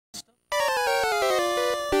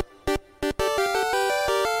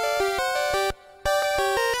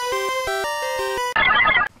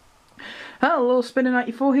hello,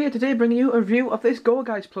 Spinner94 here, today bringing you a review of this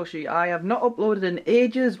Gourgeist plushie. I have not uploaded in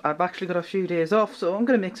ages, I've actually got a few days off, so I'm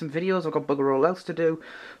going to make some videos, I've got bugger all else to do.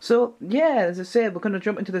 So, yeah, as I say, we're going to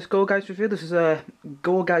jump into this Gourgeist review. This is a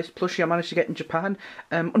Gourgeist plushie I managed to get in Japan.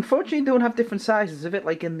 Unfortunately, they don't have different sizes of it,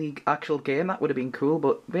 like in the actual game. That would have been cool,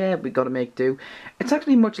 but yeah, we got to make do. It's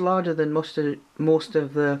actually much larger than most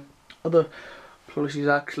of the other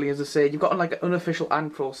plushies, actually, as I say. You've got like an unofficial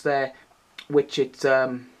Anthros there, which it's,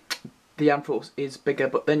 the Anthros is bigger,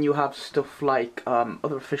 but then you have stuff like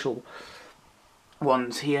other official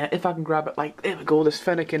ones here. If I can grab it, like, there we go, this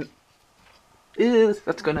Fennekin.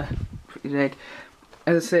 That's gonna pretty neat.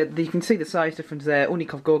 As I said, you can see the size difference there. Only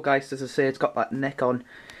because Gourgeist, as I say, it's got that neck on.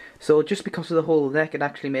 So just because of the whole neck, it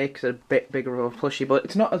actually makes it a bit bigger of a plushie. But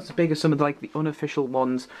it's not as big as some of the unofficial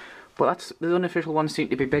ones. But the unofficial ones seem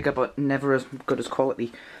to be bigger, but never as good as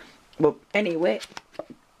quality. Well, anyway,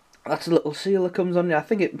 that's a little seal that comes on there. I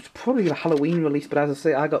think it's probably a Halloween release, but as I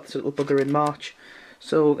say, I got this little bugger in March.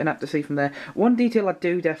 So we're going to have to see from there. One detail I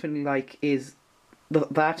do definitely like is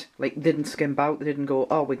that, like, didn't skimp out. They didn't go,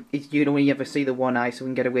 oh, you only ever see the one eye, so we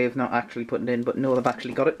can get away with not actually putting it in. But no, they've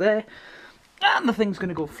actually got it there. And the thing's going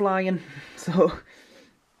to go flying. So,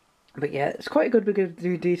 but yeah, it's quite a good bit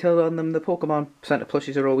of detail on them. The Pokemon Center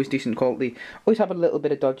plushies are always decent quality. Always have a little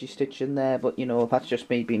bit of dodgy stitch in there, but, you know, that's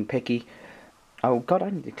just me being picky. Oh god, I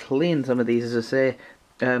need to clean some of these, as I say.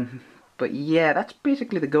 But yeah, that's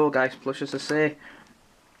basically the Gourgeist plush, as I say.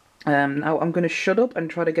 Now I'm going to shut up and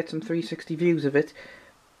try to get some 360 views of it.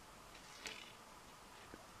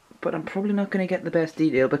 But I'm probably not going to get the best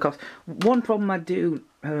detail, because one problem I do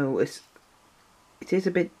is it is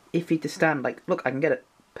a bit iffy to stand. Like, look, I can get it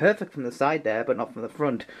perfect from the side there, but not from the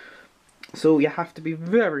front. So you have to be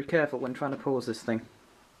very careful when trying to pose this thing.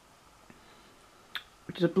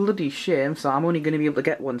 Which is a bloody shame, so I'm only going to be able to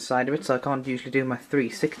get one side of it, so I can't usually do my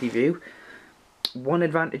 360 view. One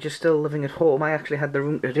advantage is still living at home. I actually had the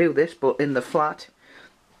room to do this, but in the flat,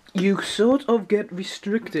 you sort of get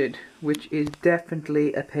restricted, which is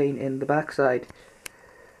definitely a pain in the backside.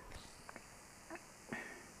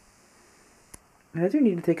 And I do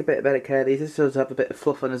need to take a bit better care of these. This does have a bit of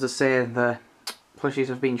fluff, and as I say, the plushies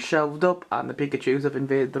have been shelved up, and the Pikachus have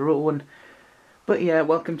invaded the row. But yeah,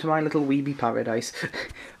 welcome to my little weeby paradise.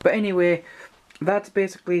 But anyway, that's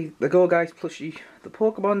basically the Gourgeist plushie, the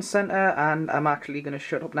Pokemon Center, and I'm actually going to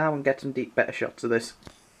shut up now and get some better shots of this.